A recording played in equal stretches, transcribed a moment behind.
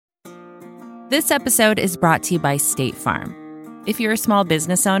This episode is brought to you by State Farm. If you're a small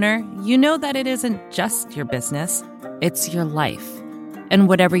business owner, you know that it isn't just your business, it's your life. And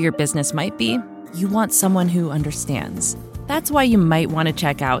whatever your business might be, you want someone who understands. That's why you might want to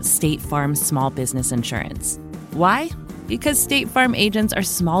check out State Farm Small Business Insurance. Why? Because State Farm agents are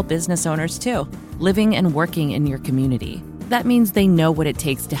small business owners too, living and working in your community. That means they know what it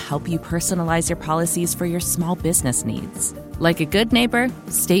takes to help you personalize your policies for your small business needs. Like a good neighbor,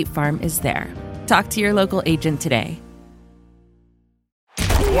 State Farm is there. Talk to your local agent today.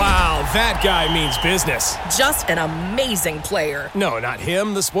 Wow, that guy means business. Just an amazing player. No, not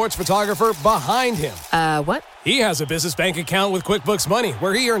him, the sports photographer behind him. What? He has a business bank account with QuickBooks Money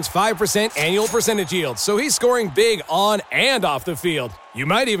where he earns 5% annual percentage yield, so he's scoring big on and off the field. You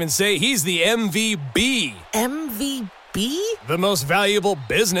might even say he's the MVB. MVP? The most valuable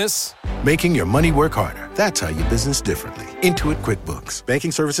business. Making your money work harder. That's how you business differently. Intuit QuickBooks.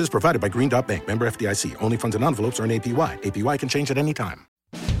 Banking services provided by Green Dot Bank. Member FDIC. Only funds and envelopes earn APY. APY can change at any time.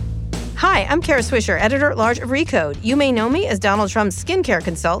 Hi, I'm Kara Swisher, editor-at-large of Recode. You may know me as Donald Trump's skincare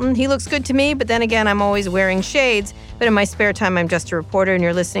consultant. He looks good to me, but then again, I'm always wearing shades. But in my spare time, I'm just a reporter, and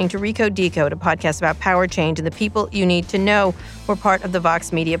you're listening to Recode Decode, a podcast about power change and the people you need to know. We're part of the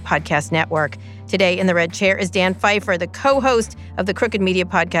Vox Media Podcast Network. Today in the red chair is Dan Pfeiffer, the co-host of the Crooked Media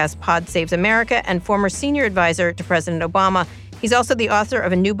podcast Pod Saves America and former senior advisor to President Obama. He's also the author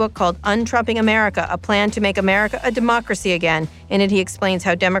of a new book called Untrumping America, a plan to make America a democracy again. In it, he explains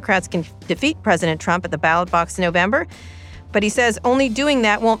how Democrats can defeat President Trump at the ballot box in November. But he says only doing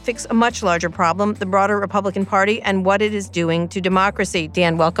that won't fix a much larger problem, the broader Republican Party and what it is doing to democracy.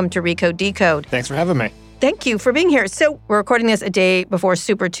 Dan, welcome to Recode Decode. Thanks for having me. Thank you for being here. So we're recording this a day before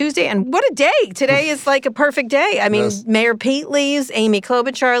Super Tuesday, and what a day. Today is like a perfect day. I mean, yes. Mayor Pete leaves, Amy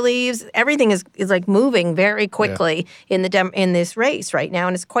Klobuchar leaves. Everything is like moving very quickly in this race right now,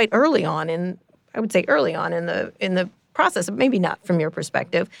 and it's quite early on in the process, maybe not from your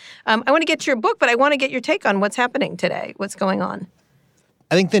perspective. I want to get to your book, but I want to get your take on what's happening today. What's going on?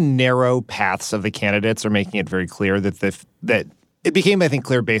 I think the narrow paths of the candidates are making it very clear that it became, I think,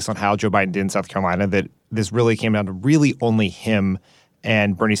 clear based on how Joe Biden did in South Carolina that this really came down to really only him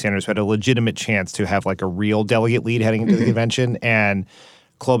and Bernie Sanders who had a legitimate chance to have like a real delegate lead heading into the convention. And Amy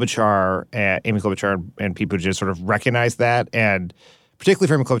Klobuchar and Pete Buttigieg sort of recognized that. And particularly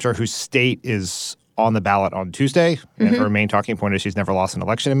for Amy Klobuchar, whose state is on the ballot on Tuesday. And her main talking point is she's never lost an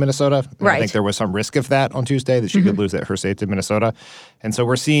election in Minnesota. Right. I think there was some risk of that on Tuesday, that she could lose her state to Minnesota. And so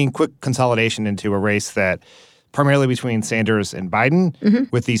we're seeing quick consolidation into a race that primarily between Sanders and Biden,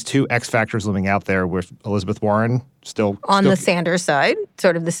 with these two X factors looming out there, with Elizabeth Warren still the Sanders side,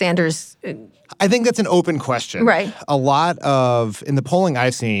 sort of the Sanders. I think that's an open question. Right. A lot of, in the polling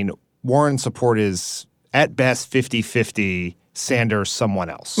I've seen, Warren's support is at best 50-50 Sanders someone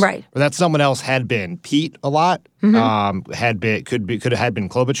else. Right. Or that someone else had been Pete a lot, could have been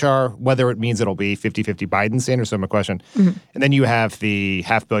Klobuchar, whether it means it'll be 50-50 Biden, Sanders, so my question. And then you have the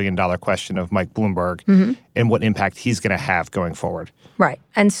 $500 million question of Mike Bloomberg and what impact he's going to have going forward. Right.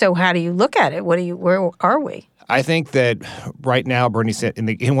 And so how do you look at it? Where are we? I think that right now,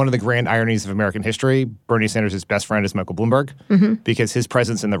 in one of the grand ironies of American history, Bernie Sanders' best friend is Michael Bloomberg, because his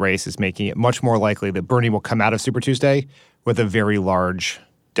presence in the race is making it much more likely that Bernie will come out of Super Tuesday with a very large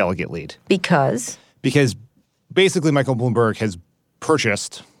delegate lead. Because basically Michael Bloomberg has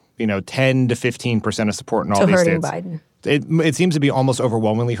purchased, 10 to 15% of support in all these states. Biden. It seems to be almost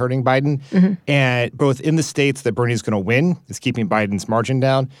overwhelmingly hurting Biden. And both in the states that Bernie is going to win, it's keeping Biden's margin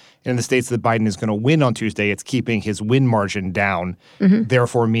down. And in the states that Biden is going to win on Tuesday, it's keeping his win margin down.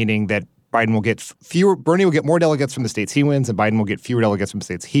 Therefore, meaning that Bernie will get more delegates from the states he wins, and Biden will get fewer delegates from the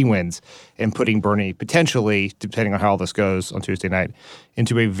states he wins, and putting Bernie potentially, depending on how all this goes on Tuesday night,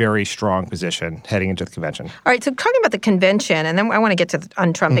 into a very strong position heading into the convention. All right, so talking about the convention, and then I want to get to the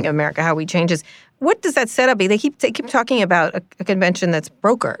Untrumping America, how we changes. What does that set up? They keep talking about a convention that's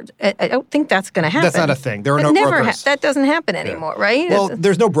brokered. I don't think that's going to happen. That's not a thing. There are no brokers. That doesn't happen anymore, right? Well,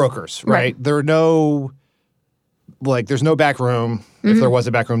 there's no brokers, right? There are no... there's no back room. If there was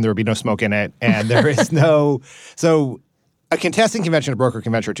a back room, there would be no smoke in it. And there is no... So a contesting convention and a broker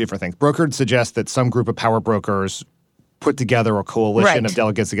convention are two different things. Brokered suggests that some group of power brokers put together a coalition of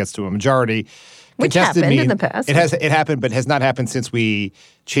delegates that gets to a majority. Which happened in the past. It happened, but has not happened since we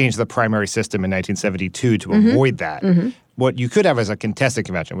changed the primary system in 1972 to avoid that. What you could have is a contested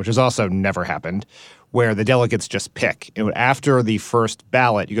convention, which has also never happened, where the delegates just pick. After the first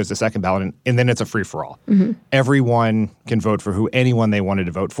ballot, you go to the second ballot, and then it's a free-for-all. Everyone can vote for anyone they wanted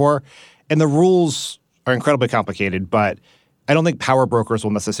to vote for. And the rules are incredibly complicated, but I don't think power brokers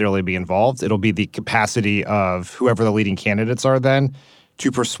will necessarily be involved. It'll be the capacity of whoever the leading candidates are then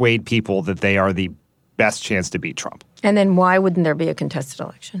to persuade people that they are the best chance to beat Trump. And then why wouldn't there be a contested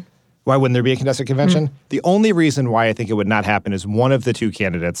election? Why wouldn't there be a contested convention? The only reason why I think it would not happen is one of the two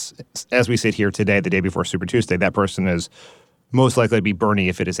candidates, as we sit here today, the day before Super Tuesday, that person is most likely to be Bernie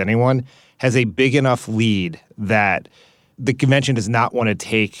if it is anyone, has a big enough lead that the convention doesn't want to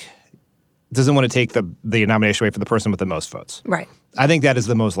take the nomination away from the person with the most votes. Right. I think that is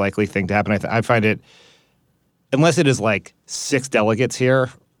the most likely thing to happen. I find it, unless it is like 6 delegates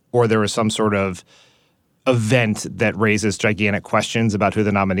here or there is some sort of event that raises gigantic questions about who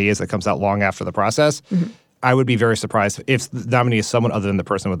the nominee is that comes out long after the process, I would be very surprised if the nominee is someone other than the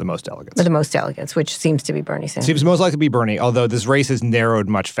person with the most delegates. With the most delegates, which seems to be Bernie Sanders. Seems most likely to be Bernie, although this race has narrowed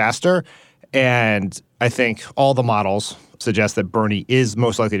much faster. And I think all the models suggest that Bernie is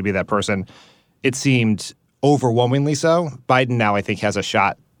most likely to be that person. It seemed overwhelmingly so. Biden now, I think, has a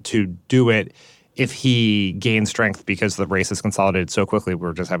shot to do it if he gains strength because the race is consolidated so quickly.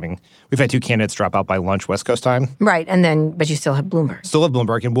 We've had 2 candidates drop out by lunch West Coast time. Right, but you still have Bloomberg. Still have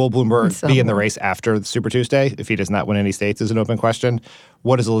Bloomberg, and will Bloomberg be in the race after Super Tuesday if he does not win any states is an open question.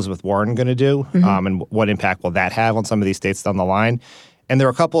 What is Elizabeth Warren going to do, and what impact will that have on some of these states down the line? And there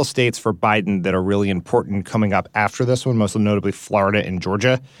are a couple of states for Biden that are really important coming up after this one, most notably Florida and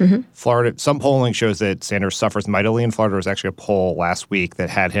Georgia. Florida, some polling shows that Sanders suffers mightily in Florida. There was actually a poll last week that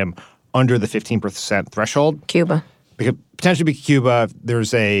had him under the 15% threshold. Cuba. Potentially be Cuba.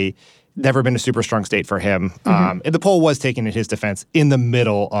 There's never been a super strong state for him. And the poll was taken in his defense in the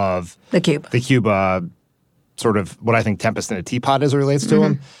middle of the Cuba sort of what I think tempest in a teapot as it relates to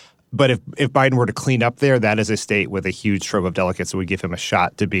him. But if Biden were to clean up there, that is a state with a huge trove of delegates that would give him a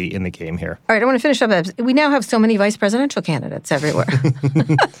shot to be in the game here. All right, I want to finish up. We now have so many vice presidential candidates everywhere.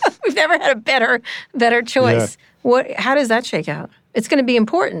 We've never had a better choice. Yeah. How does that shake out? It's going to be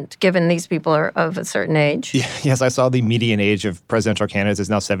important, given these people are of a certain age. Yeah, yes, I saw the median age of presidential candidates is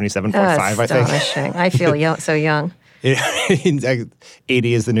now 77.5, I think. Astonishing. I feel so young.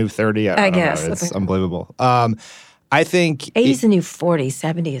 80 is the new 30. I guess. It's unbelievable. I think 80 is the new 40,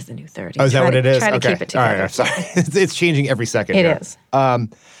 70 is the new 30. Oh, is that what it is? Try to keep it together. All right, I'm sorry. It's changing every second. It is. I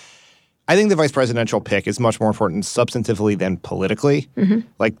think the vice presidential pick is much more important substantively than politically.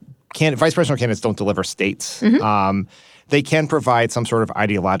 Like, vice presidential candidates don't deliver states. They can provide some sort of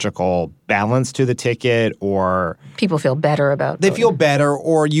ideological balance to the ticket, or people feel better about They feel better,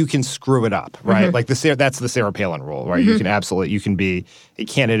 or you can screw it up, right? Like that's the Sarah Palin rule, right? You can be a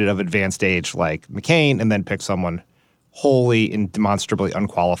candidate of advanced age like McCain and then pick someone wholly and demonstrably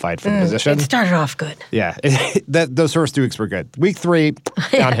unqualified for the position. It started off good. Yeah. Those first 2 weeks were good. Week 3,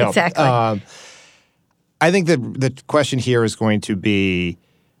 downhill. Exactly. I think the question here is going to be,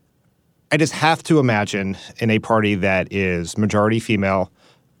 I just have to imagine in a party that is majority female,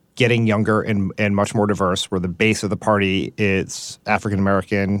 getting younger and much more diverse, where the base of the party is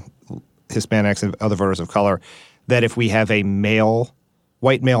African-American, Hispanics, and other voters of color, that if we have a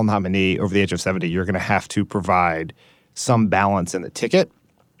white male nominee over the age of 70, you're going to have to provide some balance in the ticket.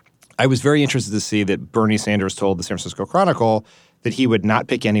 I was very interested to see that Bernie Sanders told the San Francisco Chronicle that he would not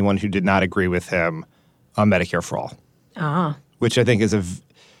pick anyone who did not agree with him on Medicare for All, which I think is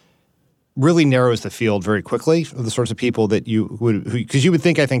really narrows the field very quickly of the sorts of people that you would – because you would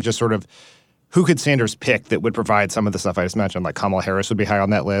think, I think, just sort of who could Sanders pick that would provide some of the stuff I just mentioned, like Kamala Harris would be high on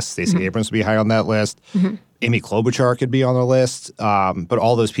that list, Stacey Abrams would be high on that list, Amy Klobuchar could be on the list, but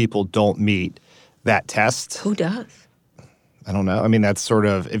all those people don't meet that test. Who does? I don't know. I mean, that's sort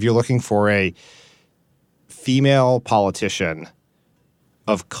of – if you're looking for a female politician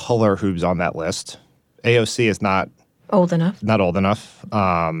of color who's on that list, AOC is not old enough. Not old enough.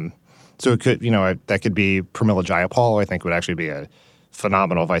 So it could, that could be Pramila Jayapal, I think would actually be a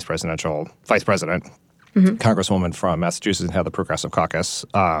phenomenal vice president, congresswoman from Massachusetts and had the Progressive Caucus.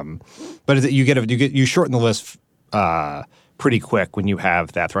 But you shorten the list pretty quick when you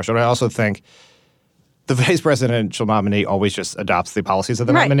have that threshold. I also think the vice presidential nominee always just adopts the policies of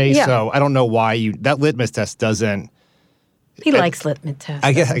the nominee. Yeah. So I don't know why that litmus test doesn't. He likes litmus tests.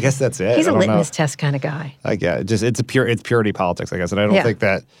 I guess that's it. He's a litmus test kind of guy. I guess it's purity politics, I guess, and I don't think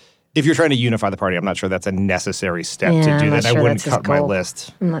that. If you're trying to unify the party, I'm not sure that's a necessary step to do that. I wouldn't cut my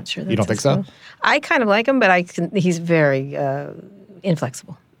list. I'm not sure that's You don't think so? I kind of like him, but he's very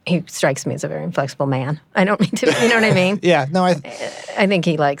inflexible. He strikes me as a very inflexible man. I don't mean to, you know what I mean? Yeah, no, I think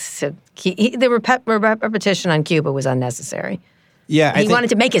he likes to, the repetition on Cuba was unnecessary. Yeah, he wanted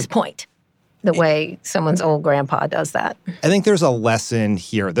to make his point the way someone's old grandpa does that. I think there's a lesson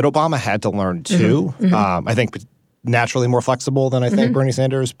here that Obama had to learn too. I think naturally more flexible than I think Bernie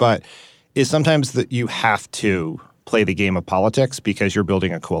Sanders, but is sometimes that you have to play the game of politics because you're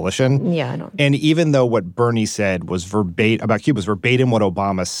building a coalition. Yeah, I don't. And even though what Bernie said was verbatim about Cuba was verbatim what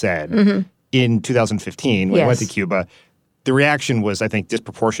Obama said in 2015 when he went to Cuba, the reaction was, I think,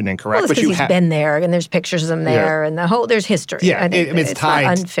 disproportionate and incorrect. Well, it's because he's been there, and there's pictures of him there, and there's history. Yeah, I think it's tied.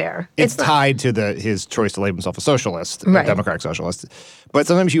 Not unfair. It's tied to his choice to label himself a socialist, a democratic socialist. But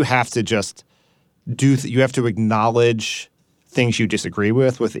sometimes you have to just you have to acknowledge things you disagree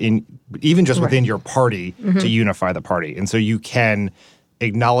with within your party to unify the party. And so you can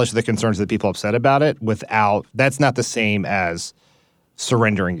acknowledge the concerns that people upset about it without – that's not the same as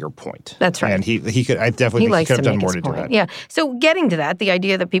surrendering your point. That's right. And he could – I definitely think he could have done more to do that. Yeah. So getting to that, the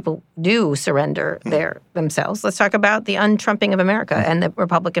idea that people do surrender themselves, let's talk about the untrumping of America and the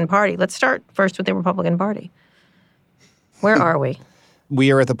Republican Party. Let's start first with the Republican Party. Where are we?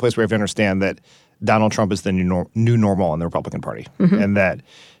 We are at the place where we have to understand that Donald Trump is the new normal in the Republican Party, and that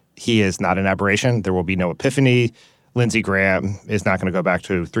he is not an aberration. There will be no epiphany. Lindsey Graham is not going to go back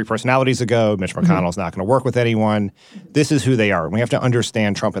to 3 personalities ago. Mitch McConnell is not going to work with anyone. This is who they are. And we have to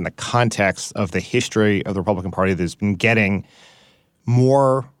understand Trump in the context of the history of the Republican Party that's been getting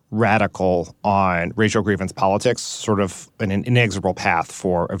more radical on racial grievance politics, sort of an inexorable path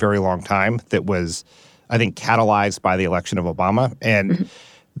for a very long time that was, I think, catalyzed by the election of Obama. And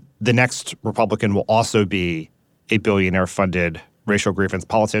the next Republican will also be a billionaire-funded racial grievance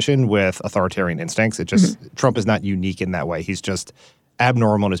politician with authoritarian instincts. It just Trump is not unique in that way. He's just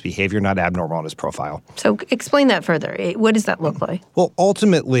abnormal in his behavior, not abnormal in his profile. So explain that further. What does that look like? Well,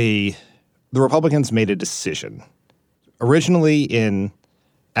 ultimately, the Republicans made a decision originally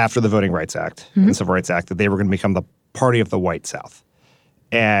after the Voting Rights Act and Civil Rights Act that they were going to become the party of the white South.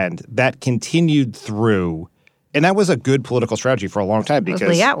 And that continued through. And that was a good political strategy for a long time because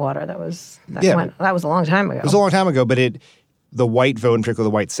Lee Atwater. That was a long time ago. It was a long time ago, but the white vote, in particular the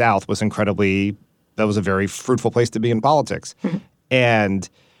white South, was that was a very fruitful place to be in politics. And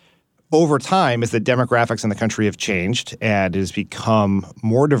over time, as the demographics in the country have changed and it has become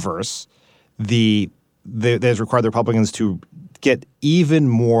more diverse, that has required the Republicans to get even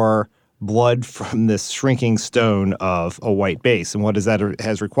more blood from this shrinking stone of a white base. And what that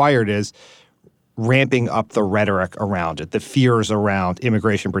has required is ramping up the rhetoric around it, the fears around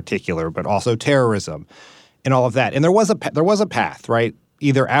immigration in particular, but also terrorism and all of that. And there was a path, right?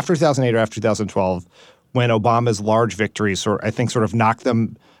 Either after 2008 or after 2012, when Obama's large victories sort of knocked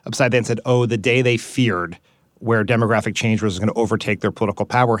them upside down and said, oh, the day they feared where demographic change was going to overtake their political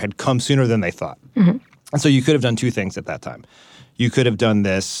power had come sooner than they thought. And so you could have done 2 things at that time. You could have done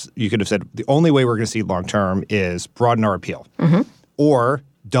this. You could have said the only way we're going to see long-term is broaden our appeal or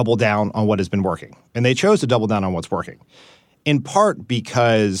double down on what has been working. And they chose to double down on what's working, in part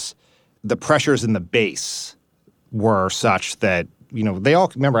because the pressures in the base were such that, they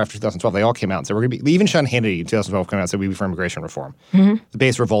all, remember after 2012, they all came out and said, we're going to be, even Sean Hannity in 2012 came out and said, we'd be for immigration reform. The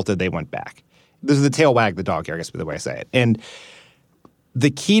base revolted, they went back. This is the tail wag the dog here, I guess, the way I say it. And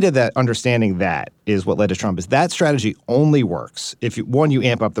the key to that, understanding that, is what led to Trump, is that strategy only works if, one, you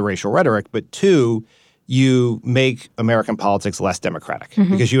amp up the racial rhetoric, but 2, you make American politics less democratic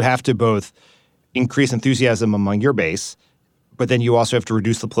because you have to both increase enthusiasm among your base, but then you also have to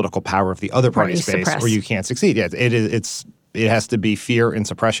reduce the political power of the other party's base or you can't succeed. Yeah, it has to be fear and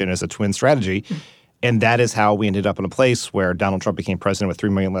suppression as a twin strategy. And that is how we ended up in a place where Donald Trump became president with 3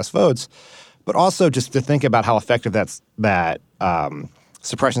 million less votes. But also just to think about how effective that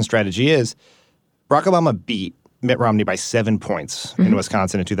suppression strategy is, Barack Obama beat Mitt Romney by 7 points in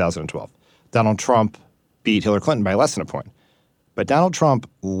Wisconsin in 2012. Donald Trump beat Hillary Clinton by less than a point. But Donald Trump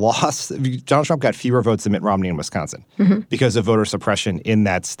got fewer votes than Mitt Romney in Wisconsin because of voter suppression in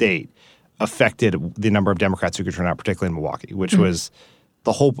that state affected the number of Democrats who could turn out, particularly in Milwaukee, which was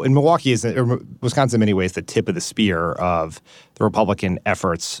the whole – and Milwaukee is – Wisconsin in many ways the tip of the spear of the Republican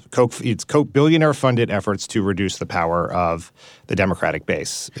efforts, billionaire-funded efforts to reduce the power of the Democratic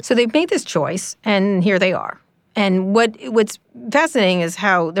base. So they've made this choice, and here they are. And what's fascinating is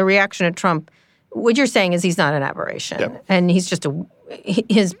how the reaction of Trump – what you're saying is he's not an aberration, and he's just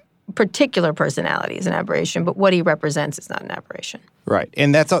his particular personality is an aberration, but what he represents is not an aberration. Right,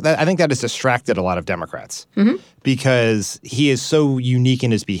 and I think that has distracted a lot of Democrats because he is so unique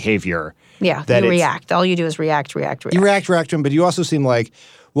in his behavior. Yeah, that you react. All you do is react. You react to him, but you also seem like,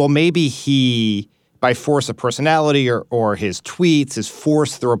 well, maybe he, by force of personality or his tweets, has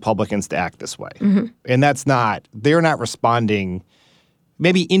forced the Republicans to act this way, and they're not responding.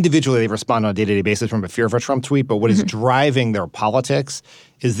 Maybe individually they respond on a day-to-day basis from a fear of a Trump tweet, but what is driving their politics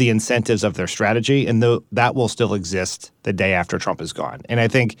is the incentives of their strategy, and that will still exist the day after Trump is gone. And I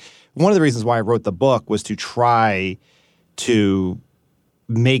think one of the reasons why I wrote the book was to try to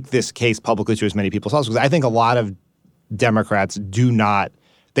make this case publicly to as many people as possible, because I think a lot of Democrats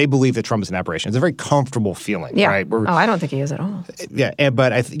they believe that Trump is an aberration. It's a very comfortable feeling, right? I don't think he is at all. Yeah,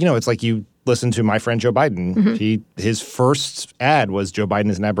 but it's like you listen to my friend Joe Biden. His first ad was Joe Biden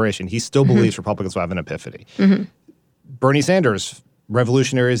is an aberration. He still believes Republicans will have an epiphany. Bernie Sanders,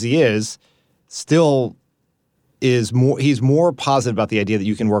 revolutionary as he is, still he's more positive about the idea that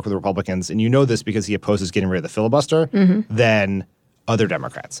you can work with Republicans, and you know this because he opposes getting rid of the filibuster than other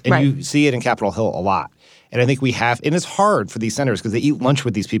Democrats. And you see it in Capitol Hill a lot. And I think and it's hard for these senators because they eat lunch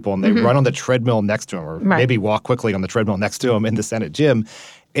with these people and they run on the treadmill next to him or maybe walk quickly on the treadmill next to him in the Senate gym.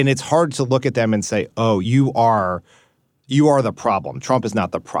 And it's hard to look at them and say, oh, you are the problem. Trump is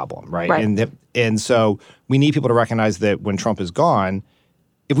not the problem, right? And so we need people to recognize that when Trump is gone,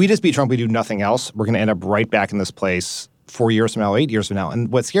 if we just beat Trump, we do nothing else, we're going to end up right back in this place 4 years from now, 8 years from now. And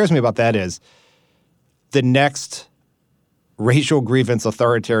what scares me about that is the next racial grievance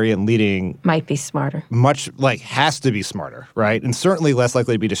authoritarian leading might be smarter. Has to be smarter, right? And certainly less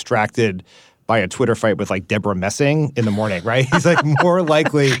likely to be distracted by a Twitter fight with Deborah Messing in the morning, right? He's more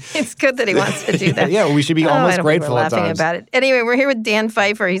likely. It's good that he wants to do that. Yeah, we should be almost grateful we're at laughing times. about it. Anyway, we're here with Dan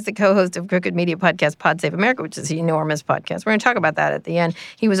Pfeiffer. He's the co-host of Crooked Media podcast Pod Save America, which is an enormous podcast. We're going to talk about that at the end.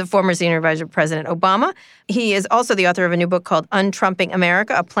 He was a former senior advisor to President Obama. He is also the author of a new book called Untrumping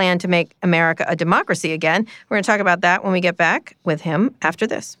America, a plan to make America a democracy again. We're going to talk about that when we get back with him after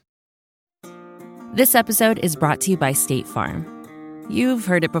this. This episode is brought to you by State Farm. You've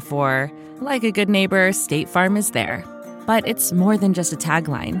heard it before. Like a good neighbor, State Farm is there. But it's more than just a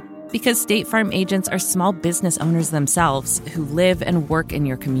tagline, because State Farm agents are small business owners themselves who live and work in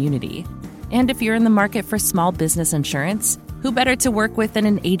your community. And if you're in the market for small business insurance, who better to work with than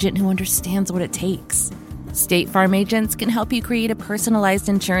an agent who understands what it takes? State Farm agents can help you create a personalized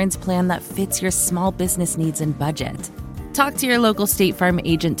insurance plan that fits your small business needs and budget. Talk to your local State Farm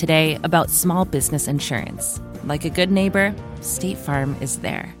agent today about small business insurance. Like a good neighbor, State Farm is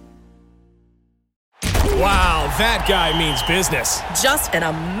there. Wow, that guy means business. Just an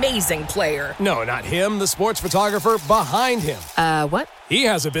amazing player. No, not him, the sports photographer behind him. What? He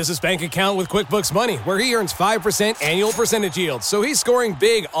has a business bank account with QuickBooks Money where he earns 5% annual percentage yield, so he's scoring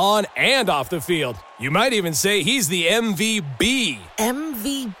big on and off the field. You might even say he's the MVB.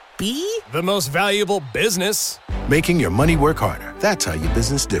 MVP? The most valuable business. Making your money work harder. That's how you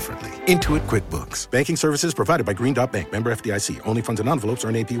business differently. Intuit QuickBooks. Banking services provided by Green Dot Bank. Member FDIC. Only funds and envelopes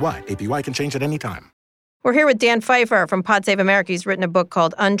earn APY. APY can change at any time. We're here with Dan Pfeiffer from Pod Save America. He's written a book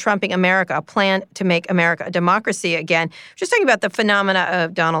called Untrumping America, a plan to make America a democracy again. Just talking about the phenomena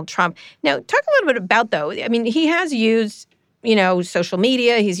of Donald Trump. Now, talk a little bit about, though, I mean, he has used, social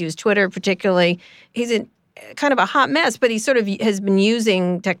media. He's used Twitter particularly. He's kind of a hot mess, but he sort of has been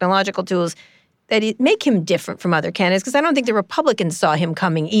using technological tools that make him different from other candidates, because I don't think the Republicans saw him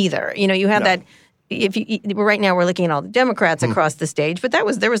coming either. You had that. Right now we're looking at all the Democrats across the stage, but there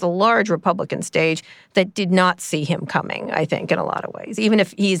was a large Republican stage that did not see him coming, I think, in a lot of ways, even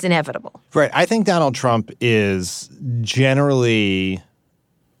if he's inevitable. Right. I think Donald Trump is generally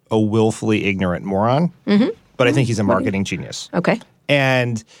a willfully ignorant moron, but I think he's a marketing genius. Okay.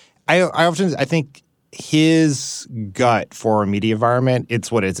 And I think his gut for a media environment,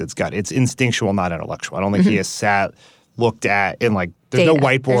 it's what is its gut. It's instinctual, not intellectual. I don't think he has looked at in there's no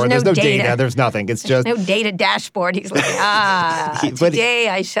whiteboard, there's no data, there's nothing. It's just no data dashboard. He's like, today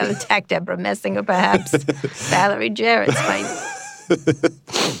I shall attack Deborah Messing, perhaps Valerie Jarrett's fight.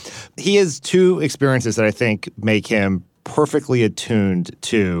 He has two experiences that I think make him perfectly attuned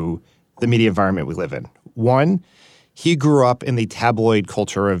to the media environment we live in. One, he grew up in the tabloid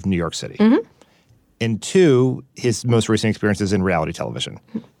culture of New York City. And two, his most recent experiences in reality television.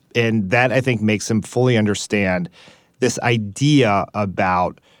 And that, I think, makes him fully understand this idea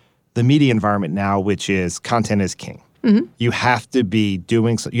about the media environment now, which is content is king. You have to be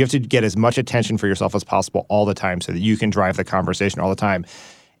you have to get as much attention for yourself as possible all the time so that you can drive the conversation all the time.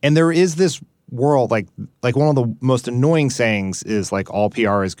 And there is this world, like one of the most annoying sayings is all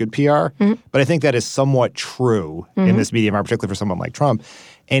PR is good PR. But I think that is somewhat true in this media environment, particularly for someone like Trump.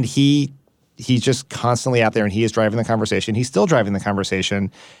 And he's just constantly out there and he is driving the conversation. He's still driving the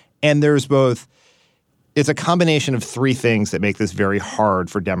conversation. And there's it's a combination of three things that make this very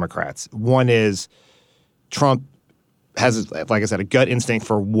hard for Democrats. One is Trump has, like I said, a gut instinct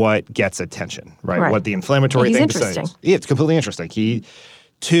for what gets attention, right? What the inflammatory thing to say. Yeah, it's completely interesting. He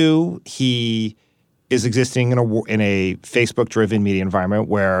is existing in a Facebook-driven media environment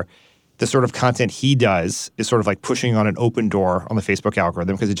where the sort of content he does is sort of pushing on an open door on the Facebook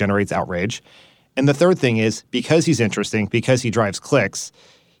algorithm because it generates outrage. And the third thing is because he's interesting, because he drives clicks,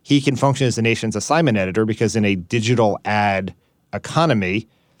 he can function as the nation's assignment editor because in a digital ad economy,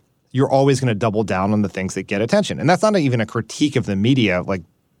 you're always going to double down on the things that get attention. And that's not even a critique of the media. Like,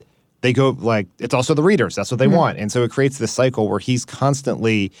 they go, like, it's also the readers. That's what they want. And so it creates this cycle where he's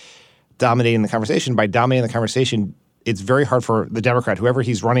constantly dominating the conversation. By dominating the conversation, it's very hard for the Democrat, whoever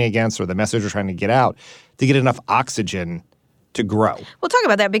he's running against or the message they're trying to get out, to get enough oxygen to grow. We'll talk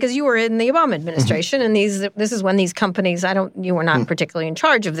about that because you were in the Obama administration, and this is when these companies, you were not particularly in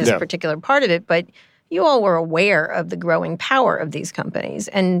charge of this particular part of it, but you all were aware of the growing power of these companies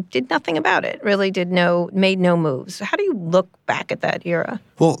and did nothing about it, really made no moves. How do you look back at that era?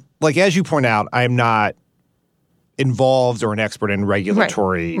 Well, like as you point out, I'm not involved or an expert in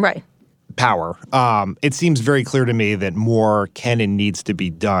regulatory power. It seems very clear to me that more can and needs to be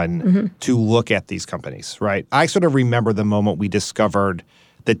done to look at these companies, right? I sort of remember the moment we discovered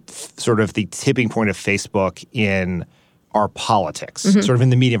the tipping point of Facebook in our politics, sort of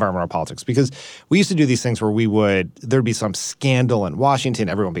in the media environment, our politics. Because we used to do these things where there'd be some scandal in Washington,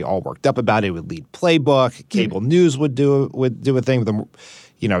 everyone would be all worked up about it, it would lead Playbook, cable news would do a thing,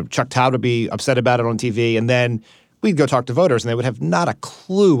 Chuck Todd would be upset about it on TV, and then we'd go talk to voters and they would have not a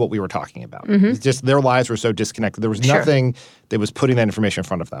clue what we were talking about. It's just their lives were so disconnected. There was nothing that was putting that information in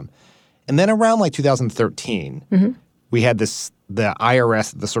front of them. And then around like 2013, we had the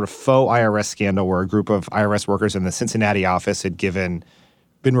IRS, the sort of faux IRS scandal where a group of IRS workers in the Cincinnati office had been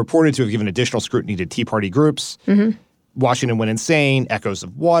reported to have given additional scrutiny to Tea Party groups. Washington went insane, echoes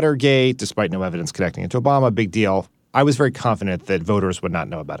of Watergate, despite no evidence connecting it to Obama, big deal. I was very confident that voters would not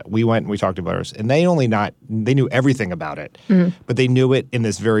know about it. We went and we talked to voters, and they knew everything about it, but they knew it in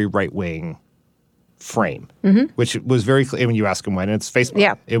this very right-wing frame, which was very clear when you ask them when. It's Facebook.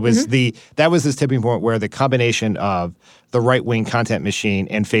 Yeah. It was that was this tipping point where the combination of the right-wing content machine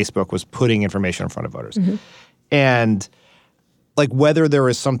and Facebook was putting information in front of voters. And like whether there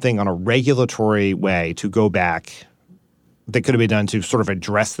is something on a regulatory way to go back that could have been done to sort of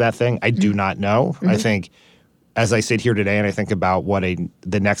address that thing, I do not know. I think as I sit here today and I think about what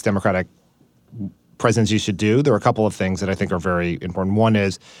the next Democratic presidency should do, there are a couple of things that I think are very important. One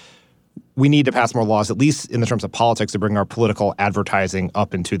is we need to pass more laws, at least in the terms of politics, to bring our political advertising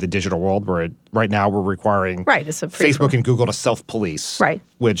up into the digital world where right now we're requiring Facebook and Google to self-police. Right.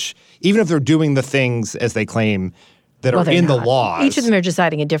 Which, even if they're doing the things as they claim that are in the laws. Each of them are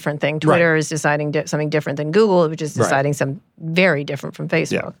deciding a different thing. Twitter is deciding something different than Google, which is deciding something very different from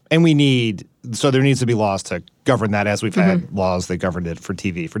Facebook. Yeah. And there needs to be laws to govern that, as we've had laws that governed it for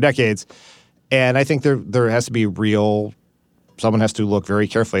TV for decades. And I think there has to be someone has to look very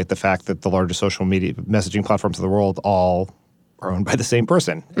carefully at the fact that the largest social media messaging platforms in the world all are owned by the same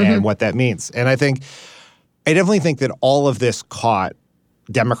person and what that means. And I definitely think that all of this caught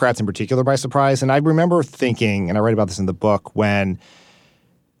Democrats in particular by surprise. And I remember thinking, and I write about this in the book, when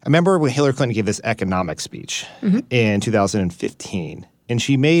Hillary Clinton gave this economic speech in 2015, and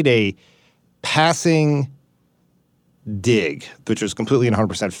she made a passing dig, which was completely and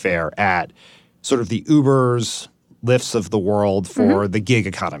 100% fair, at sort of the Ubers, Lyfts of the world for the gig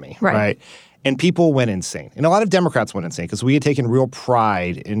economy, right? And people went insane. And a lot of Democrats went insane because we had taken real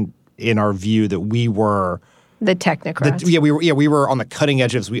pride in our view that we were the technocrats. We were on the cutting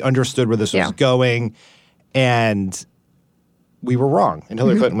edge of this. We understood where this was going, and we were wrong. And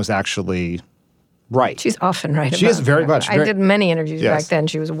Hillary Clinton was actually right. She's often right. She is very much. I did many interviews back then.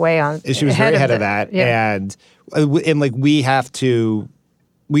 She was way on. She was very ahead of that, and like we are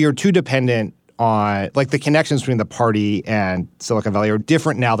too dependent on like the connections between the party and Silicon Valley are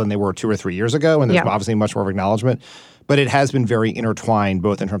different now than they were 2 or 3 years ago, and there's obviously much more of acknowledgement. But it has been very intertwined,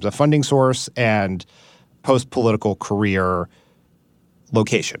 both in terms of funding source and post-political career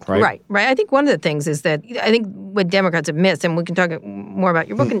location, right? Right. I think one of the things is that I think what Democrats have missed, and we can talk more about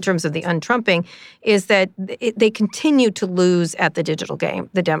your book in terms of the untrumping, is that they continue to lose at the digital game,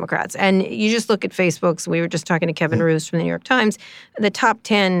 the Democrats. And you just look at Facebook's, we were just talking to Kevin Roos from the New York Times, the top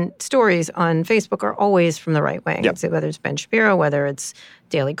 10 stories on Facebook are always from the right wing. So whether it's Ben Shapiro, whether it's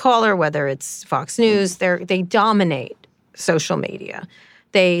Daily Caller, whether it's Fox News, they dominate social media.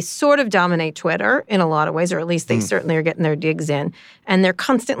 They sort of dominate Twitter in a lot of ways, or at least they certainly are getting their digs in. And they're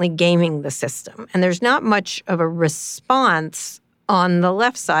constantly gaming the system. And there's not much of a response on the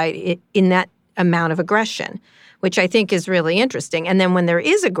left side in that amount of aggression, which I think is really interesting. And then when there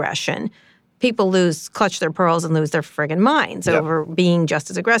is aggression, people clutch their pearls and lose their friggin' minds over being just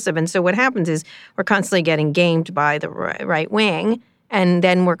as aggressive. And so what happens is we're constantly getting gamed by the right wing. And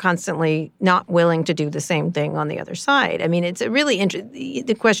then we're constantly not willing to do the same thing on the other side. I mean, it's a really interesting.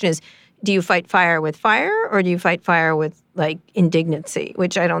 The question is, do you fight fire with fire, or do you fight fire with like indignancy?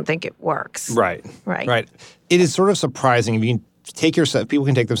 Which I don't think it works. Right. It is sort of surprising if you can people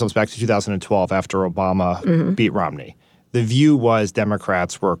can take themselves back to 2012 after Obama beat Romney. the view was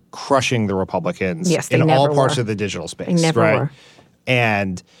Democrats were crushing the Republicans Yes, they in all never parts were. of the digital space. They never right? were.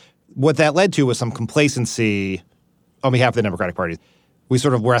 And what that led to was some complacency on behalf of the Democratic Party. We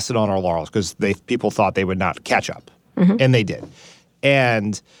sort of rested on our laurels because people thought they would not catch up, and they did.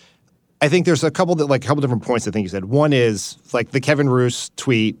 And I think there's a couple different points I think you said. One is like the Kevin Roose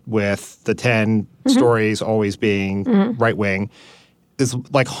tweet with the 10 stories always being right wing is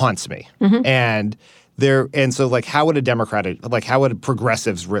like haunts me. And so like how would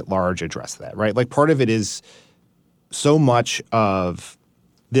progressives writ large address that, right? Like part of it is so much of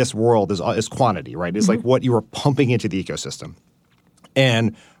this world is quantity, right? It's like what you are pumping into the ecosystem.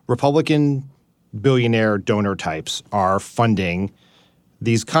 And Republican billionaire donor types are funding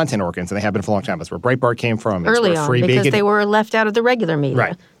these content organs, and they have been for a long time. That's where Breitbart came from. It's Early where on, Free because Bacon, they were left out of the regular media.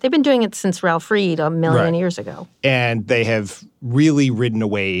 Right. They've been doing it since Ralph Reed a million Right. years ago. and they have really ridden a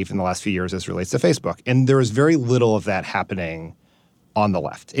wave in the last few years as it relates to Facebook. And there is very little of that happening on the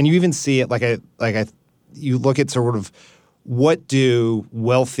left. And you even see it you look at sort of what do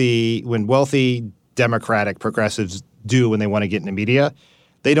wealthy Democratic progressives do when they want to get into media?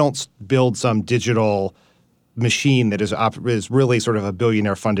 They don't build some digital machine that is really sort of a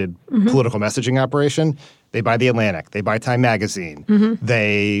billionaire-funded political messaging operation. They buy The Atlantic. They buy Time Magazine.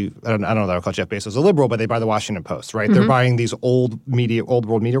 I don't know that I'll call Jeff Bezos a liberal, but they buy The Washington Post, right? They're buying these old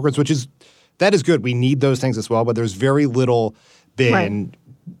world media organs, that is good. We need those things as well, but there's very little been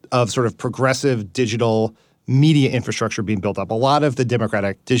of sort of progressive digital media infrastructure being built up. A lot of the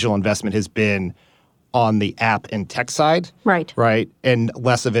Democratic digital investment has been on the app and tech side. Right. Right. And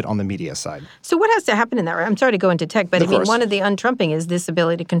less of it on the media side. So what has to happen in that? I'm sorry to go into tech, but Of course. one of the untrumping is this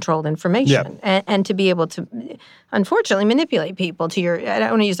ability to control information and to be able to, unfortunately, manipulate people to your, I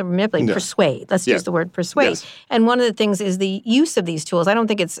don't want to use the word manipulate, persuade. Let's use the word persuade. Yes. And one of the things is the use of these tools. I don't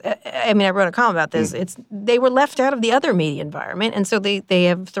think it's, I wrote a column about this. They were left out of the other media environment, and so they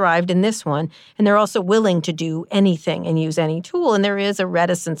have thrived in this one. And they're also willing to do anything and use any tool. And there is a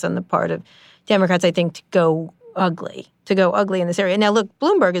reticence on the part of Democrats, I think, to go ugly in this area. Now, look,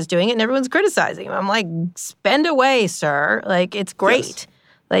 Bloomberg is doing it, and everyone's criticizing him. I'm like, spend away, sir. Like, it's great. Yes.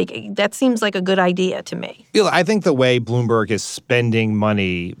 Like, that seems like a good idea to me. I think the way Bloomberg is spending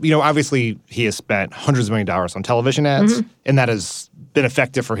money, obviously he has spent hundreds of $millions on television ads, and that has been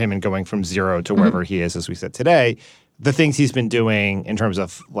effective for him in going from zero to wherever he is, as we said today. The things he's been doing in terms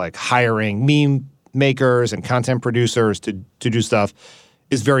of like hiring meme makers and content producers to do stuff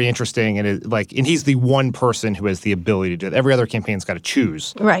is very interesting, and he's the one person who has the ability to do it. Every other campaign's got to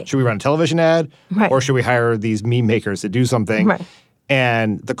choose. Right. Should we run a television ad, or should we hire these meme makers to do something? Right.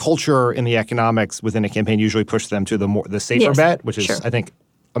 And the culture and the economics within a campaign usually push them to the safer bet, which is, I think,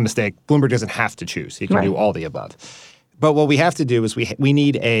 a mistake. Bloomberg doesn't have to choose; he can do all the above. But what we have to do is we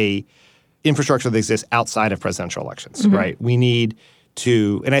need a infrastructure that exists outside of presidential elections, right? We need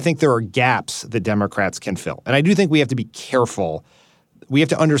to, and I think there are gaps that Democrats can fill, and I do think we have to be careful. We have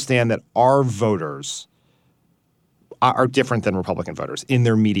to understand that our voters are different than Republican voters in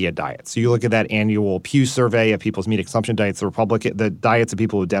their media diets. So you look at that annual Pew survey of people's media consumption diets, the diets of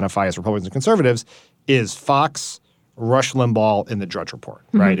people who identify as Republicans and conservatives is Fox, Rush Limbaugh, and the Drudge Report,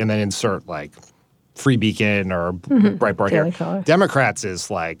 right? And then insert like Free Beacon or Breitbart Daily here. Caller. Democrats is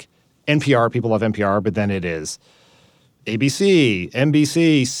like NPR, people love NPR, but then it is ABC,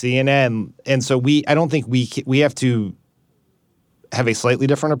 NBC, CNN. And so I don't think we have to have a slightly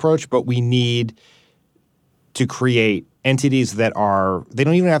different approach, but we need to create entities that they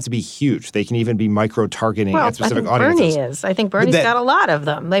don't even have to be huge. They can even be micro-targeting at specific audiences. Bernie is. I think Bernie's got a lot of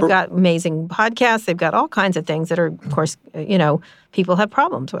them. They've got amazing podcasts. They've got all kinds of things that are, of course, people have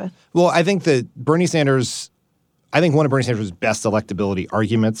problems with. Well, I think that one of Bernie Sanders' best electability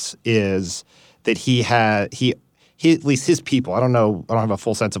arguments is that he at least his people, I don't have a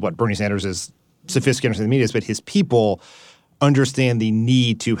full sense of what Bernie Sanders' sophisticated in the media is, but his people understand the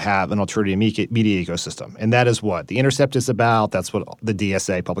need to have an alternative media ecosystem. And that is what The Intercept is about. That's what the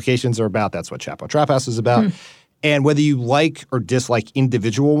DSA publications are about. That's what Chapo Trap House is about. And whether you like or dislike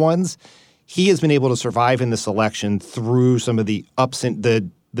individual ones, he has been able to survive in this election through some of the ups and the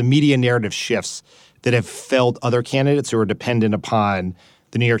media narrative shifts that have felled other candidates who are dependent upon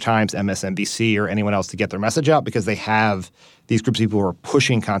the New York Times, MSNBC, or anyone else to get their message out because they have these groups of people who are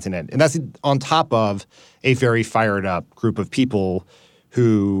pushing content. And that's on top of a very fired up group of people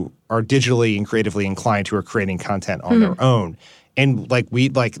who are digitally and creatively inclined who are creating content on their own. And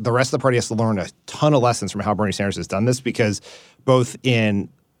the rest of the party has to learn a ton of lessons from how Bernie Sanders has done this because both in,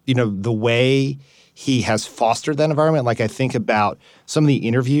 the way he has fostered that environment. Like I think about some of the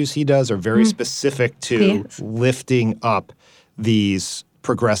interviews he does are very specific to lifting up these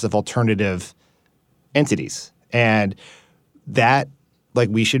progressive alternative entities. And that, like,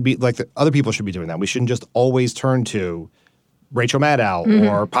 we should be, like, other people should be doing that. We shouldn't just always turn to Rachel Maddow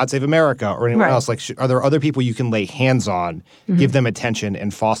or Pod Save America or anyone else. Like, are there other people you can lay hands on, give them attention,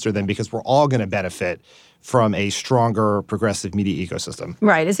 and foster them? Because we're all going to benefit from a stronger progressive media ecosystem.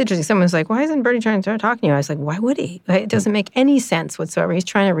 Right. It's interesting. Someone's like, why isn't Bernie trying to start talking to you? I was like, why would he? It doesn't make any sense whatsoever. He's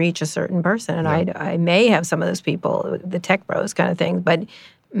trying to reach a certain person. And I may have some of those people, the tech bros kind of thing, but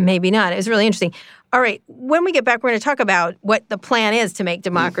maybe not. It was really interesting. All right. When we get back, we're going to talk about what the plan is to make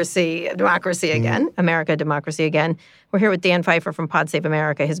democracy again, America democracy again. We're here with Dan Pfeiffer from Pod Save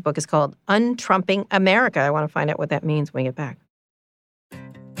America. His book is called Untrumping America. I want to find out what that means when we get back.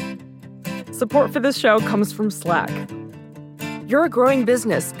 Support for this show comes from Slack. You're a growing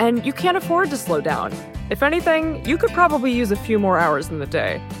business, and you can't afford to slow down. If anything, you could probably use a few more hours in the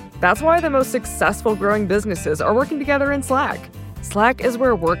day. That's why the most successful growing businesses are working together in Slack. Slack is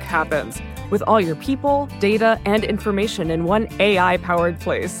where work happens, with all your people, data, and information in one AI-powered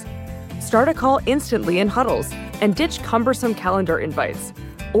place. Start a call instantly in huddles and ditch cumbersome calendar invites.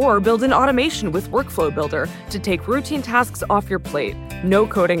 Or build an automation with Workflow Builder to take routine tasks off your plate. No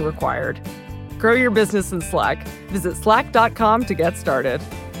coding required. Grow your business in Slack. Visit slack.com to get started.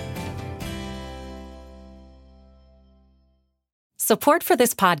 Support for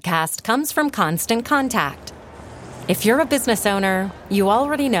this podcast comes from Constant Contact. If you're a business owner, you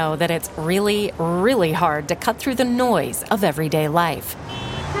already know that it's really, really hard to cut through the noise of everyday life.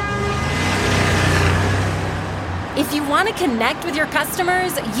 If you want to connect with your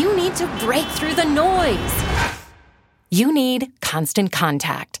customers, you need to break through the noise. You need Constant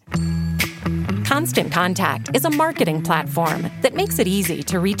Contact. Constant Contact is a marketing platform that makes it easy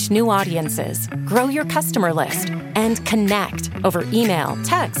to reach new audiences, grow your customer list, and connect over email,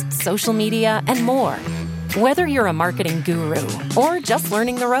 text, social media, and more. Whether you're a marketing guru or just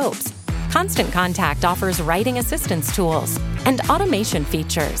learning the ropes, Constant Contact offers writing assistance tools and automation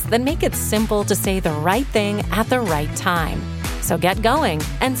features that make it simple to say the right thing at the right time. So get going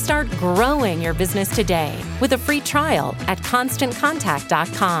and start growing your business today with a free trial at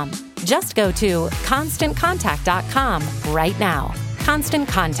ConstantContact.com. Just go to ConstantContact.com right now. Constant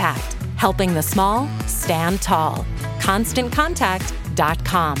Contact, helping the small stand tall.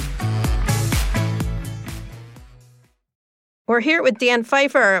 ConstantContact.com. We're here with Dan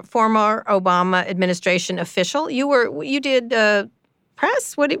Pfeiffer, former Obama administration official. You did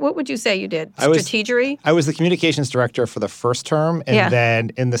press? What would you say you did? Strategery? I was the communications director for the first term, and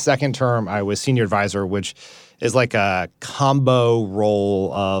then in the second term, I was senior advisor, which is like a combo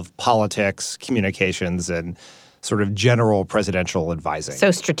role of politics, communications, and sort of general presidential advising. So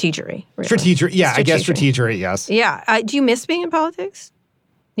strategery. Really. Strategery, yeah, I guess strategery, yes. Yeah. Do you miss being in politics?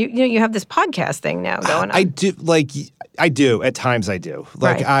 You have this podcast thing now going on. I do. At times I do.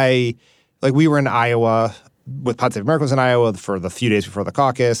 We were in Iowa with Pod Save America was in Iowa for the few days before the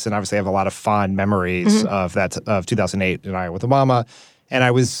caucus, and obviously I have a lot of fond memories of 2008 in Iowa with Obama. And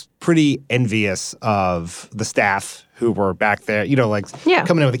I was pretty envious of the staff who were back there,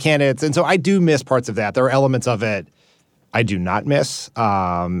 coming in with the candidates. And so I do miss parts of that. There are elements of it I do not miss.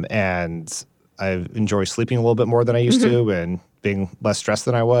 And I enjoy sleeping a little bit more than I used to and being less stressed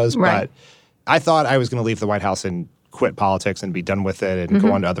than I was. Right. But I thought I was going to leave the White House and quit politics and be done with it and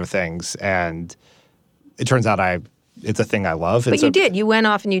go on to other things. And it turns out it's a thing I love. But you did. You went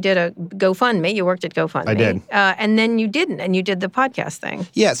off and you did a GoFundMe. You worked at GoFundMe. I did. And then you didn't, and you did the podcast thing.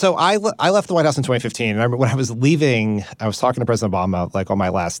 Yeah, so I left the White House in 2015. And I remember when I was leaving, I was talking to President Obama on my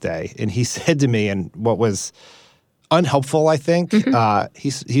last day. And he said to me, and what was unhelpful, I think,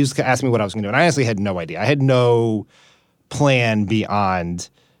 he was asking me what I was going to do. And I honestly had no idea. I had no plan beyond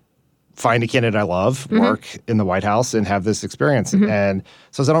find a candidate I love, work in the White House, and have this experience. And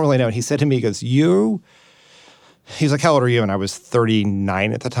so I don't really know. And he said to me, he goes, he's like, how old are you? And I was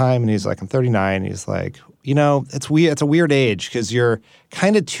 39 at the time. And he's like, I'm 39. He's like, it's weird. It's a weird age because you're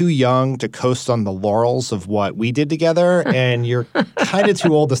kind of too young to coast on the laurels of what we did together. And you're kind of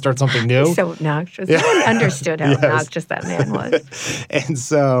too old to start something new. So obnoxious. No one understood how obnoxious that man was. And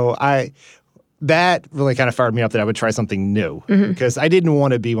so that really kind of fired me up that I would try something new because I didn't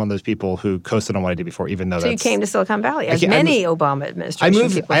want to be one of those people who coasted on what I did before, even though So you came to Silicon Valley, as many Obama administration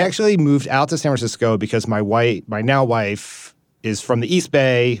people. I actually moved out to San Francisco because my now wife is from the East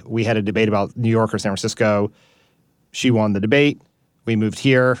Bay. We had a debate about New York or San Francisco. She won the debate. We moved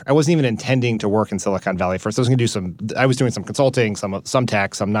here. I wasn't even intending to work in Silicon Valley first. I was doing some consulting, some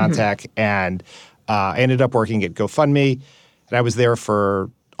tech, some non-tech, and I ended up working at GoFundMe, and I was there for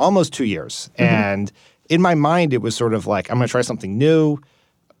almost 2 years. And in my mind, it was sort of like, I'm going to try something new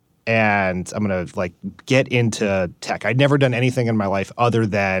and I'm going to get into tech. I'd never done anything in my life other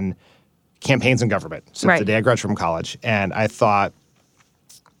than campaigns and government since the day I graduated from college. And I thought,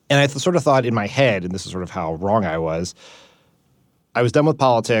 sort of thought in my head, and this is sort of how wrong I was done with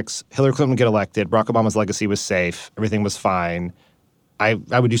politics. Hillary Clinton would get elected. Barack Obama's legacy was safe. Everything was fine. I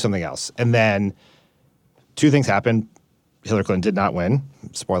would do something else. And then two things happened. Hillary Clinton did not win.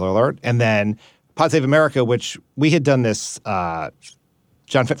 Spoiler alert. And then Pod Save America, which we had done this, originally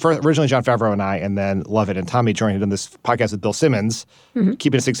Jon Favreau and I, and then Lovett and Tommy joined, had done this podcast with Bill Simmons,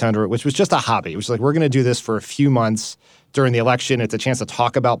 Keeping It 600, which was just a hobby. It was like, we're going to do this for a few months during the election. It's a chance to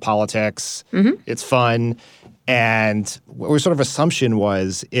talk about politics. It's fun. And our sort of assumption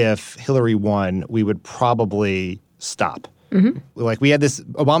was if Hillary won, we would probably stop. Like we had this,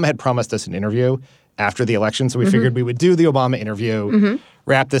 Obama had promised us an interview after the election, so we figured we would do the Obama interview,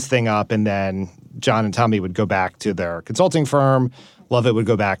 wrap this thing up, and then John and Tommy would go back to their consulting firm. Lovett would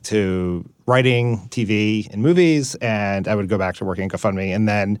go back to writing TV and movies, and I would go back to working at GoFundMe. And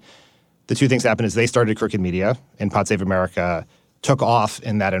then the two things happened is they started Crooked Media, and Pod Save America took off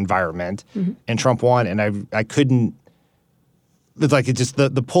in that environment, and Trump won. And I couldn't. It's like it just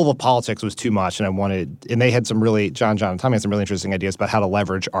the pull of politics was too much, and I wanted. And they had some really John and Tommy had some really interesting ideas about how to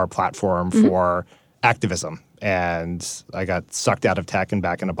leverage our platform for activism. And I got sucked out of tech and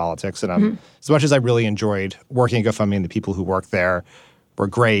back into politics. And as much as I really enjoyed working at GoFundMe and the people who work there were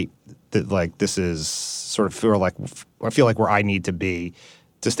great, that like this is sort of I feel like where I need to be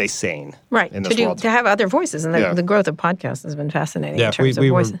to stay sane. Right. In this world. To have other voices. And the growth of podcasts has been fascinating in terms of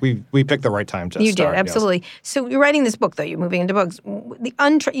voices. We picked the right time to start. You did, absolutely. Yes. So you're writing this book, though. You're moving into books.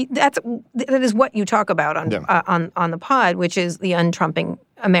 That is what you talk about on the pod, which is the untrumping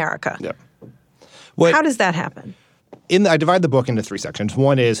America. Yeah. How does that happen? I divide the book into three sections.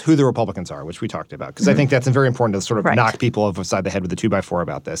 One is who the Republicans are, which we talked about, because I think that's very important to sort of knock people upside the head with a 2x4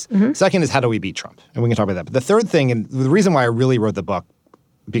 about this. Second is how do we beat Trump? And we can talk about that. But the third thing, and the reason why I really wrote the book,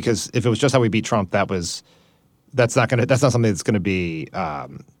 because if it was just how we beat Trump, that's not something that's going to be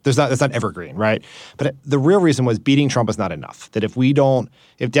that's not evergreen, right? But the real reason was beating Trump is not enough. That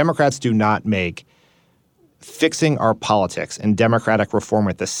if Democrats do not make fixing our politics and democratic reform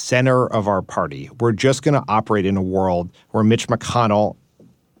at the center of our party, we're just going to operate in a world where Mitch McConnell,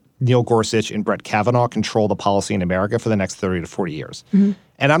 Neil Gorsuch, and Brett Kavanaugh control the policy in America for the next 30 to 40 years.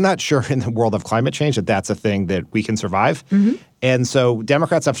 And I'm not sure in the world of climate change that that's a thing that we can survive. And so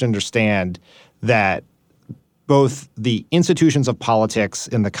Democrats have to understand that both the institutions of politics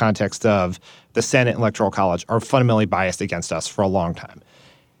in the context of the Senate and Electoral College are fundamentally biased against us for a long time.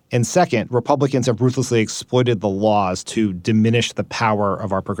 And second, Republicans have ruthlessly exploited the laws to diminish the power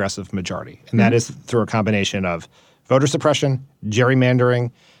of our progressive majority. And that is through a combination of voter suppression,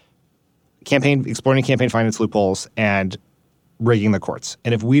 gerrymandering, exploiting campaign finance loopholes, and rigging the courts.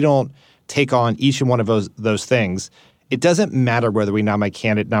 And if we don't take on each and one of those things, it doesn't matter whether we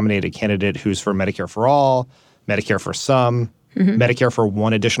nominate a candidate who's for Medicare for all, Medicare for some, Medicare for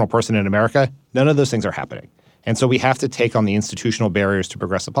one additional person in America. None of those things are happening. And so we have to take on the institutional barriers to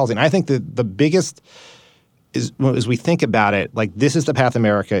progressive policy. And I think that the biggest is, as we think about it, like this is the path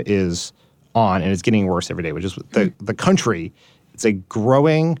America is on, and it's getting worse every day, which is the country. It's a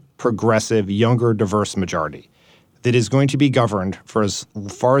growing, progressive, younger, diverse majority that is going to be governed for as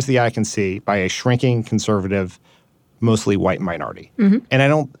far as the eye can see by a shrinking, conservative, mostly white minority. And I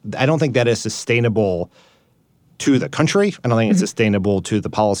don't think that is sustainable to the country. I don't think it's sustainable to the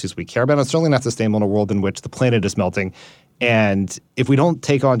policies we care about. It's certainly not sustainable in a world in which the planet is melting. And if we don't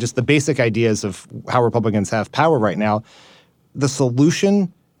take on just the basic ideas of how Republicans have power right now, the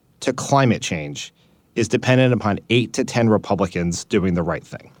solution to climate change is dependent upon 8 to 10 Republicans doing the right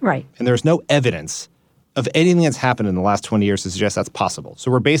thing. Right. And there's no evidence of anything that's happened in the last 20 years to suggest that's possible. So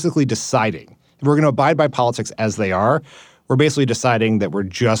we're basically deciding, if we're going to abide by politics as they are, we're basically deciding that we're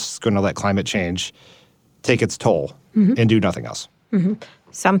just going to let climate change take its toll and do nothing else.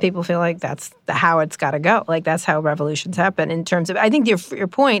 Some people feel like that's how it's got to go. Like that's how revolutions happen in terms of, I think your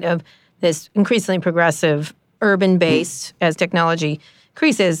point of this increasingly progressive urban base as technology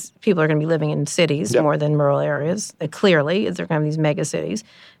increases, people are going to be living in cities more than rural areas. Clearly, they're going to have these mega cities.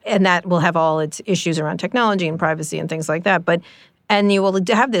 And that will have all its issues around technology and privacy and things like that. And you will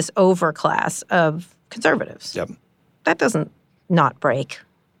have this overclass of conservatives. That doesn't not break.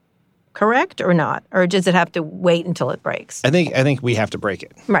 Correct or not? Or does it have to wait until it breaks? I think we have to break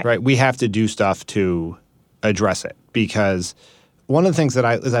it. Right? We have to do stuff to address it. Because one of the things that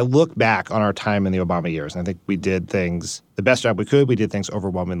as I look back on our time in the Obama years, and I think we did things the best job we could. We did things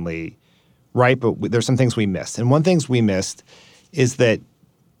overwhelmingly right, but there's some things we missed. And one thing we missed is that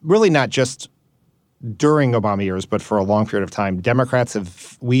really not just during Obama years, but for a long period of time,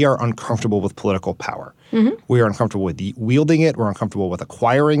 we are uncomfortable with political power. We are uncomfortable with wielding it. We're uncomfortable with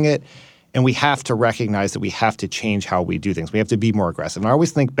acquiring it. And we have to recognize that we have to change how we do things. We have to be more aggressive. And I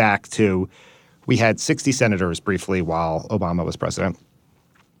always think back to, we had 60 senators briefly while Obama was president.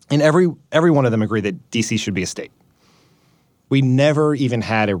 And every one of them agreed that D.C. should be a state. We never even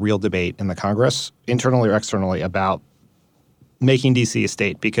had a real debate in the Congress, internally or externally, about making D.C. a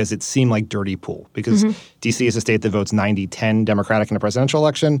state because it seemed like dirty pool. Because D.C. is a state that votes 90-10 Democratic in a presidential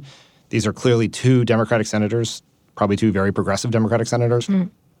election. These are clearly two Democratic senators, probably two very progressive Democratic senators.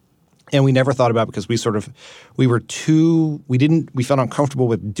 And we never thought about it because we felt uncomfortable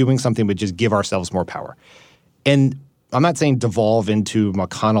with doing something but just give ourselves more power. And I'm not saying devolve into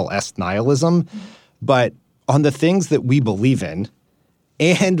McConnell-esque nihilism, but on the things that we believe in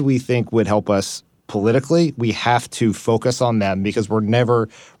and we think would help us politically, we have to focus on them because we're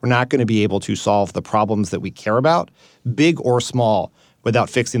not going to be able to solve the problems that we care about, big or small,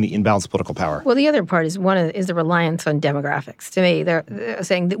 without fixing the imbalanced political power. Well, the other part is the reliance on demographics. To me, they're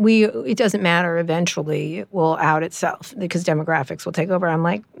saying that it doesn't matter. Eventually, it will out itself because demographics will take over. I'm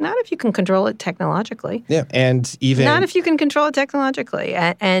like, not if you can control it technologically. Yeah, and even not if you can control it technologically.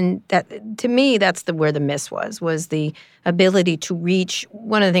 And that, to me, that's where the miss was the ability to reach.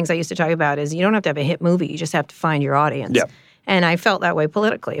 One of the things I used to talk about is you don't have to have a hit movie. You just have to find your audience. Yeah. And I felt that way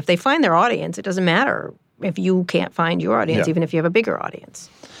politically. If they find their audience, it doesn't matter if you can't find your audience, even if you have a bigger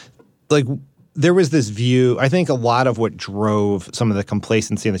audience. Like, there was this view, I think a lot of what drove some of the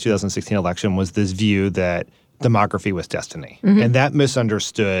complacency in the 2016 election was this view that demography was destiny. And that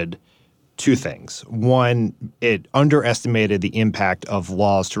misunderstood two things. One, it underestimated the impact of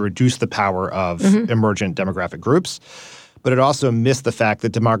laws to reduce the power of emergent demographic groups. But it also missed the fact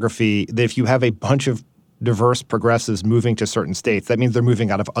that that if you have a bunch of diverse progressives moving to certain states, that means they're moving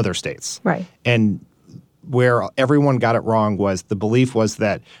out of other states. Right. And where everyone got it wrong was the belief was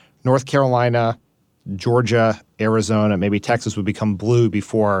that North Carolina, Georgia, Arizona, maybe Texas would become blue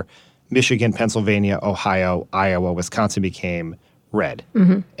before Michigan, Pennsylvania, Ohio, Iowa, Wisconsin became red.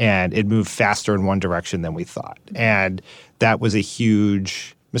 And it moved faster in one direction than we thought. And that was a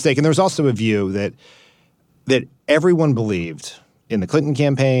huge mistake. And there was also a view that everyone believed in the Clinton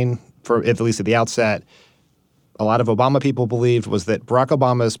campaign, for at least at the outset, a lot of Obama people believed was that Barack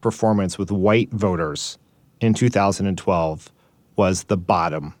Obama's performance with white voters in 2012 was the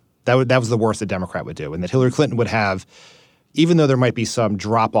bottom. That was the worst a Democrat would do. And that Hillary Clinton would have, even though there might be some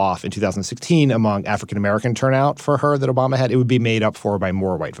drop-off in 2016 among African-American turnout for her that Obama had, it would be made up for by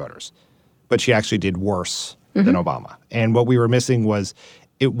more white voters. But she actually did worse than Obama. And what we were missing was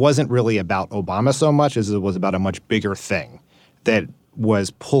it wasn't really about Obama so much as it was about a much bigger thing that was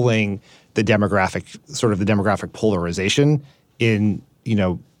pulling the demographic polarization in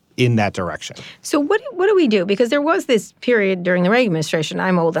that direction. So what do we do? Because there was this period during the Reagan administration,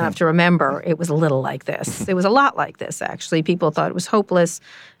 I'm old enough to remember, it was a little like this. It was a lot like this, actually. People thought it was hopeless.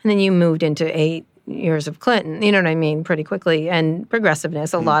 And then you moved into 8 years of Clinton, you know what I mean, pretty quickly. And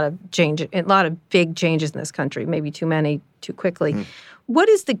progressiveness, a lot of big changes in this country, maybe too many too quickly. What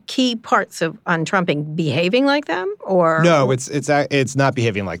is the key parts on Trumping? Behaving like them, or no? It's not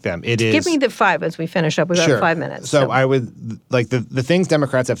behaving like them. It is. Give me the 5 as we finish up. We've got 5 minutes. So I would like the things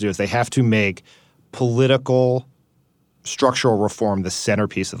Democrats have to do is they have to make political structural reform the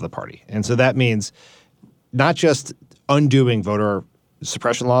centerpiece of the party, and so that means not just undoing voter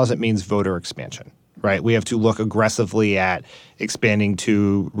suppression laws. It means voter expansion. Right? We have to look aggressively at expanding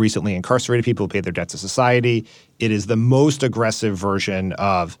to recently incarcerated people who pay their debt to society. It is the most aggressive version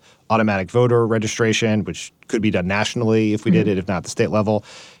of automatic voter registration, which could be done nationally if we did it, if not at the state level.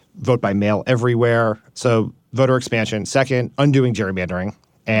 Vote by mail everywhere. So voter expansion. Second, undoing gerrymandering.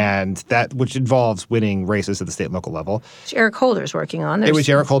 And that, which involves winning races at the state and local level. Which Eric Holder's working on. Which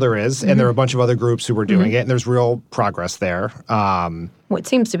Eric Holder is, and there are a bunch of other groups who were doing it, and there's real progress there. It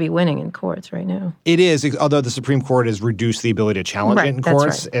seems to be winning in courts right now. It is, although the Supreme Court has reduced the ability to challenge it in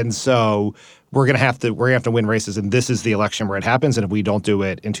courts, and so we're going to have to win races, and this is the election where it happens. And if we don't do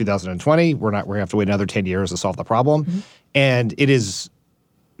it in 2020, we're going to have to wait another 10 years to solve the problem. And it is,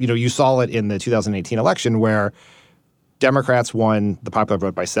 you saw it in the 2018 election where Democrats won the popular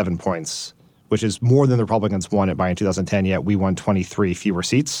vote by 7 points, which is more than the Republicans won it by in 2010, yet we won 23 fewer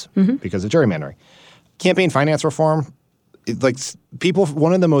seats because of gerrymandering. Campaign finance reform,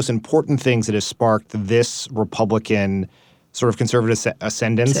 one of the most important things that has sparked this Republican sort of conservative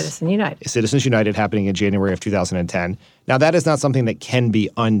ascendance. Citizens United happening in January of 2010. Now, that is not something that can be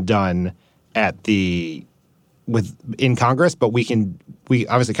undone in Congress, but we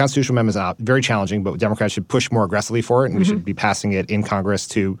obviously constitutional amendments are very challenging, but Democrats should push more aggressively for it, and we should be passing it in Congress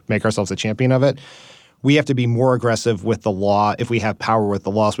to make ourselves a champion of it. we have to be more aggressive with the law. If we have power with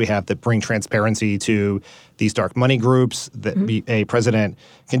the laws we have that bring transparency to these dark money groups, that a president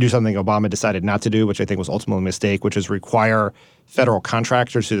can do something Obama decided not to do, which I think was ultimately a mistake, which is require federal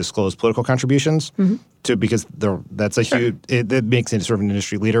contractors to disclose political contributions because that's a huge – it makes it sort of an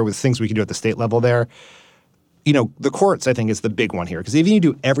industry leader with things we can do at the state level there. The courts, I think, is the big one here because even if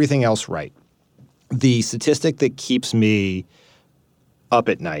you do everything else right, the statistic that keeps me up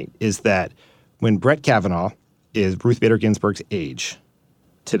at night is that when Brett Kavanaugh is Ruth Bader Ginsburg's age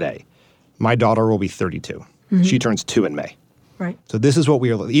today, my daughter will be 32. She turns 2 in May. Right. So this is what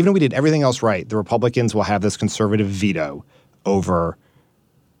we are – even if we did everything else right, the Republicans will have this conservative veto over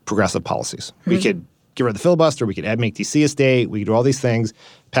progressive policies. We could get rid of the filibuster. We could make DC a state. We could do all these things.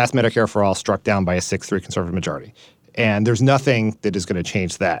 Pass Medicare for All, struck down by a 6-3 conservative majority. And there's nothing that is going to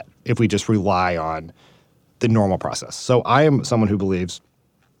change that if we just rely on the normal process. So I am someone who believes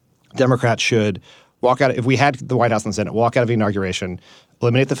Democrats should walk out – if we had the White House and the Senate, walk out of the inauguration,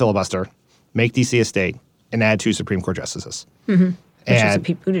 eliminate the filibuster, make D.C. a state, and add 2 Supreme Court justices. Which is a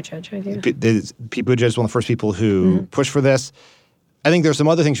Pete Buttigieg idea. Pete Buttigieg is one of the first people who pushed for this. I think there's some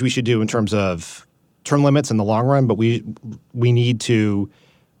other things we should do in terms of term limits in the long run, but we need to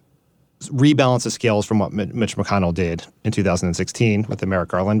rebalance the scales from what Mitch McConnell did in 2016 with the Merrick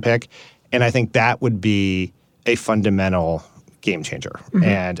Garland pick. And I think that would be a fundamental game changer.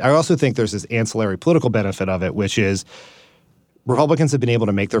 And I also think there's this ancillary political benefit of it, which is Republicans have been able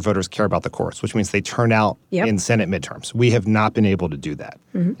to make their voters care about the courts, which means they turn out in Senate midterms. We have not been able to do that.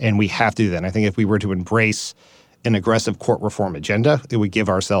 And we have to do that. And I think if we were to embrace an aggressive court reform agenda, it would give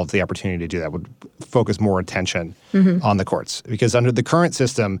ourselves the opportunity to do that, would focus more attention on the courts. Because under the current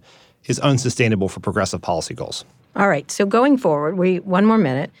system is unsustainable for progressive policy goals. All right. So going forward, one more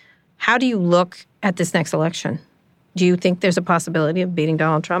minute. How do you look at this next election? Do you think there's a possibility of beating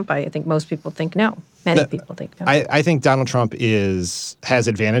Donald Trump? I think most people think no. Many people think no. I think Donald Trump has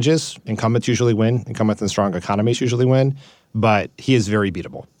advantages. Incumbents usually win. Incumbents in strong economies usually win. But he is very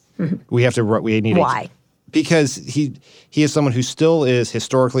beatable. We need Why? Because he is someone who still is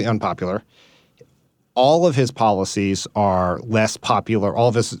historically unpopular. All of his policies are less popular. All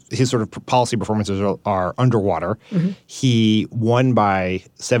of his sort of policy performances are underwater. He won by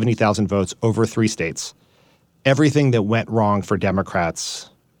 70,000 votes over 3 states. Everything that went wrong for Democrats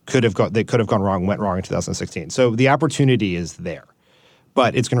could have gone wrong in 2016. So the opportunity is there.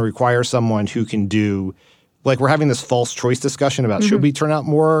 But it's going to require someone who can do – like we're having this false choice discussion about should we turn out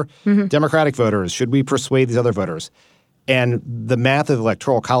more Democratic voters? Should we persuade these other voters? And the math of the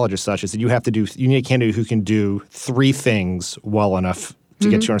Electoral College is such is that you need a candidate who can do 3 things well enough to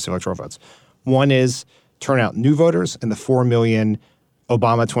get 200 electoral votes. One is turn out new voters and the 4 million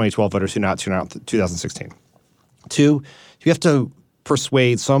Obama 2012 voters who not turn out 2016. 2, you have to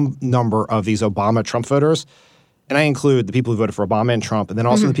persuade some number of these Obama-Trump voters, and I include the people who voted for Obama and Trump, and then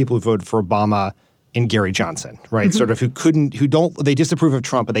also the people who voted for Obama and Gary Johnson, right? Sort of they disapprove of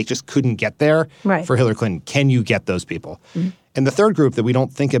Trump, but they just couldn't get there for Hillary Clinton. Can you get those people? And the third group that we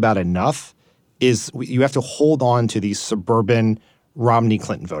don't think about enough is you have to hold on to these suburban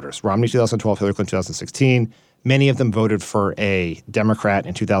Romney-Clinton voters. Romney 2012, Hillary Clinton 2016. Many of them voted for a Democrat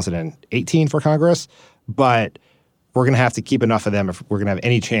in 2018 for Congress, but we're going to have to keep enough of them if we're going to have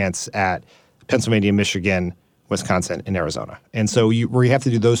any chance at Pennsylvania, Michigan, Wisconsin, and Arizona. And so we have to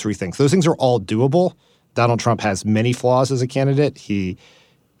do those 3 things. Those things are all doable. Donald Trump has many flaws as a candidate. He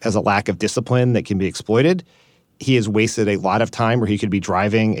has a lack of discipline that can be exploited. He has wasted a lot of time where he could be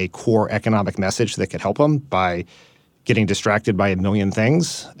driving a core economic message that could help him by getting distracted by a million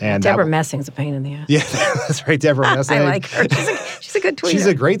things. And Deborah Messing's a pain in the ass. Yeah, that's right, Deborah Messing. I like her. She's a good tweeter. She's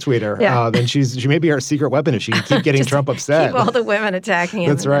a great tweeter. Yeah. And she may be our secret weapon if she can keep getting Trump upset. Keep all the women attacking him.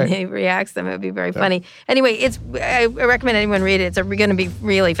 That's right. And he reacts to them. It would be very funny. Anyway, I recommend anyone read it. It's going to be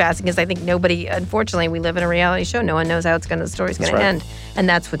really fascinating because I think nobody, unfortunately, we live in a reality show. No one knows how the story's going to end. And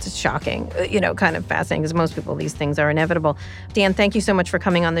that's what's shocking, kind of fascinating because most people, these things are inevitable. Dan, thank you so much for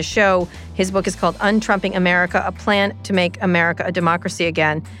coming on the show. His book is called Untrumping America, A Plan to Make America a Democracy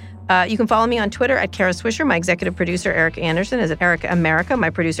Again. You can follow me on Twitter at Kara Swisher. My executive producer, Eric Anderson, is at Erica America. My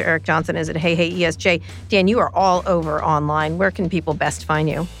producer, Eric Johnson, is at Hey ESJ. Dan, you are all over online. Where can people best find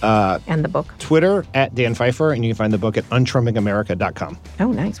you and the book? Twitter at Dan Pfeiffer, and you can find the book at untrumpingamerica.com.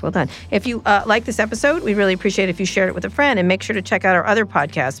 Oh, nice. Well done. If you like this episode, we'd really appreciate it if you shared it with a friend. And make sure to check out our other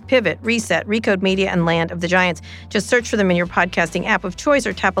podcasts, Pivot, Reset, Recode Media, and Land of the Giants. Just search for them in your podcasting app of choice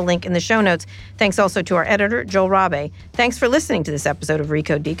or tap a link in the show notes. Thanks also to our editor, Joel Rabe. Thanks for listening to this episode of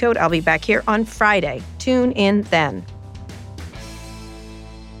Recode Decode. I'll be back here on Friday. Tune in then.